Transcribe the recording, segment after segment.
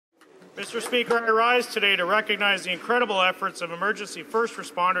Mr. Speaker, I rise today to recognize the incredible efforts of emergency first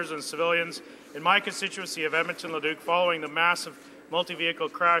responders and civilians in my constituency of Edmonton-Leduc following the massive multi-vehicle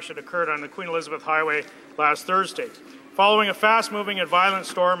crash that occurred on the Queen Elizabeth Highway last Thursday. Following a fast-moving and violent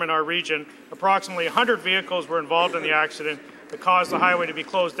storm in our region, approximately 100 vehicles were involved in the accident that caused the highway to be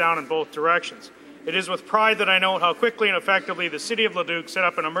closed down in both directions. It is with pride that I note how quickly and effectively the City of Leduc set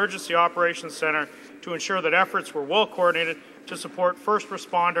up an emergency operations centre to ensure that efforts were well coordinated to support first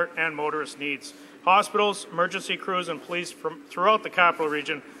responder and motorist needs. Hospitals, emergency crews and police from throughout the capital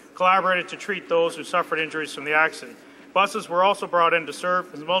region collaborated to treat those who suffered injuries from the accident. Buses were also brought in to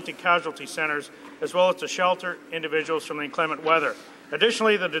serve as multi-casualty centres as well as to shelter individuals from the inclement weather.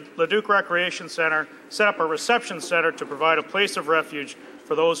 Additionally, the Leduc Recreation Centre set up a reception centre to provide a place of refuge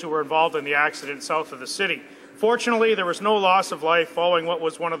for those who were involved in the accident south of the city. Fortunately, there was no loss of life following what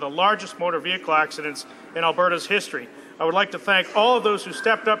was one of the largest motor vehicle accidents in Alberta's history. I would like to thank all of those who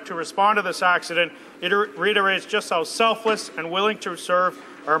stepped up to respond to this accident. It reiterates just how selfless and willing to serve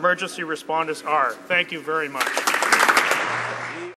our emergency responders are. Thank you very much.